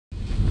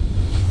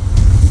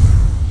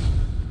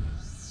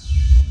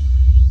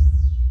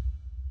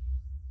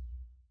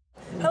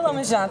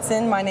Ms.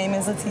 Johnson. My name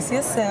is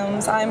Laticia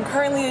Sims. I'm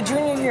currently a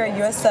junior here at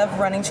USF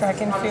running track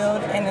and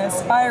field and an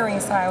aspiring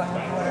sideline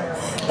reporter.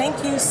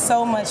 Thank you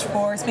so much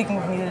for speaking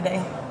with me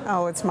today.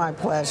 Oh, it's my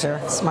pleasure.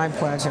 It's my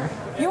pleasure.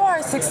 You are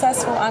a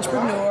successful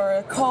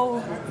entrepreneur,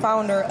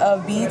 co-founder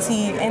of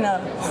BT, and a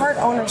part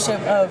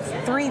ownership of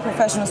 3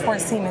 professional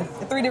sports teams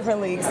in 3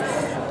 different leagues.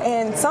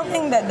 And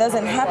something that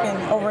doesn't happen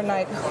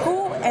overnight.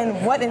 Who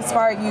and what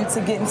inspired you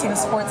to get into the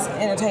sports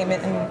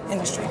entertainment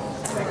industry?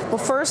 Well,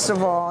 first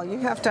of all, you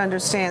have to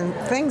understand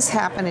things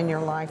happen in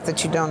your life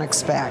that you don't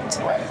expect.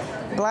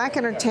 Black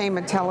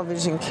entertainment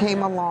television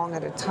came along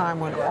at a time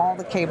when all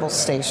the cable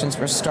stations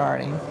were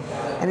starting.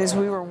 And as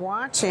we were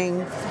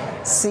watching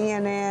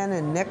CNN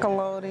and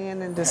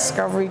Nickelodeon and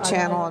Discovery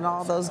Channel and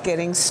all those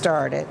getting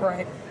started,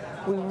 right,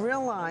 we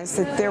realized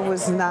that there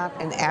was not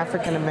an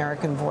African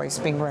American voice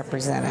being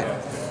represented.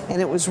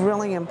 And it was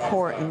really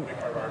important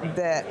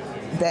that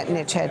that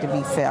niche had to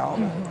be filled.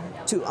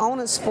 Mm-hmm. To own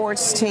a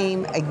sports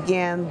team,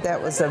 again,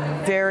 that was a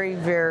very,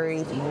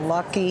 very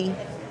lucky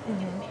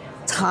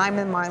time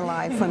in my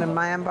life when a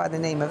man by the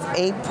name of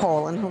Abe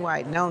Poland, who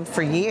I'd known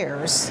for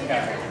years,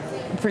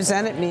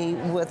 presented me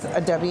with a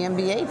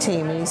WNBA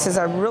team. And he says,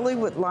 I really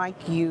would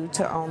like you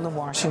to own the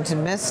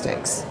Washington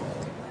Mystics.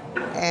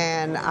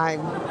 And I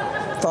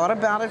thought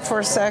about it for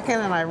a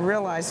second, and I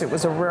realized it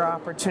was a rare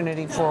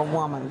opportunity for a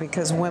woman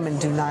because women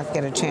do not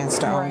get a chance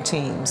to own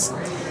teams.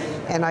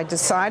 And I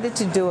decided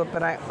to do it,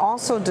 but I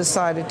also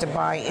decided to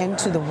buy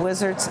into the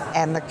Wizards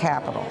and the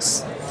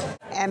Capitals.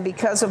 And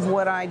because of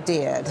what I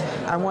did,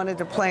 I wanted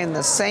to play in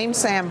the same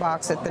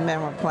sandbox that the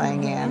men were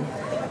playing in.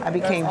 I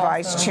became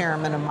vice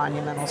chairman of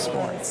Monumental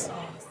Sports.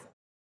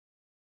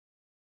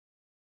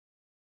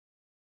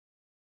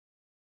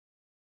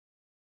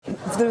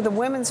 Through the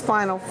women's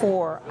Final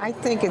Four, I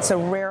think it's a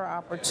rare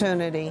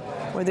opportunity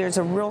where there's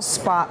a real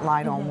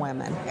spotlight on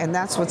women, and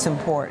that's what's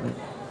important.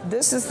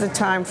 This is the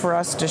time for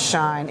us to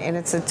shine, and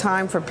it's a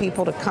time for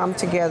people to come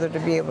together to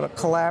be able to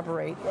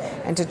collaborate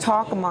and to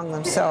talk among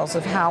themselves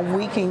of how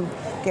we can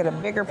get a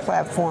bigger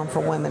platform for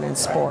women in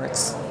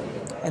sports.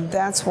 And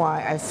that's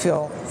why I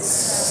feel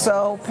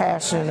so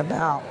passionate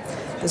about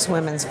this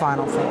women's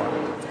Final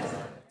Four.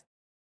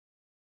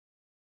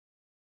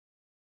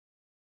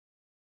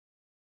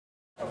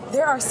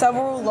 There are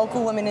several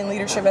local women in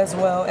leadership as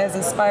well as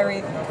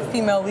aspiring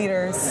female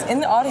leaders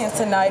in the audience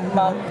tonight,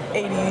 about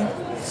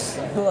 80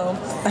 below.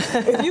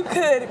 If you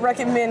could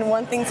recommend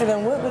one thing to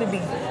them, what would it be?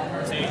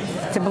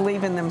 To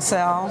believe in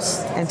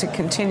themselves and to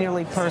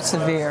continually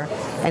persevere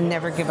and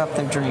never give up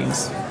their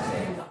dreams.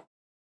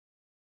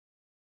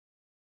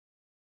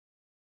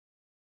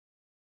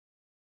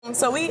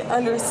 So we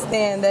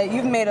understand that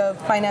you've made a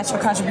financial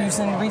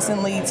contribution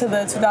recently to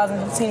the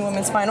 2015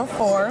 Women's Final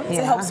Four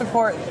to help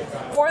support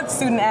for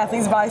student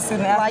athletes by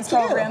student athletes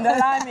program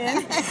that I'm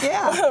in.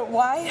 Yeah.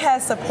 Why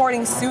has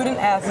supporting student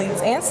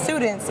athletes and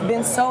students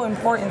been so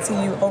important to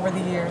you over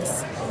the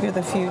years? You're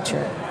the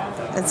future.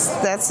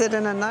 That's it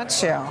in a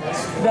nutshell.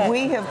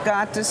 We have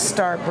got to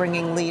start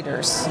bringing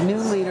leaders, new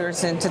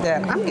leaders into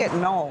that. I'm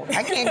getting old.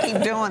 I can't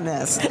keep doing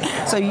this.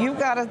 So you've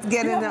got to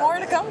get in. You have more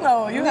to come,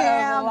 though. You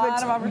have a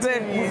lot of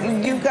opportunities.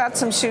 But you've got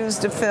some shoes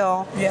to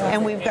fill,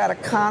 and we've got to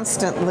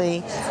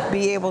constantly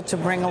be able to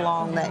bring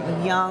along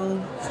that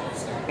young,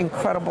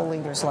 incredible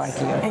leaders like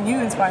you. And you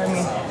inspire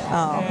me.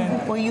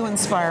 Oh, well, you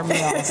inspire me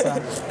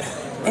also.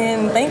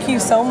 And thank you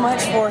so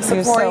much for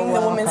supporting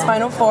the Women's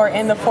Final Four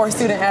and the For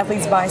Student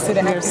Athletes by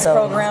Student Athletes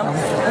program.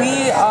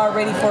 We are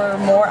ready for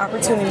more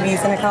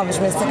opportunities and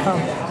accomplishments to come.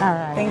 All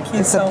right. Thank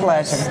you so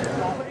much. It's a pleasure.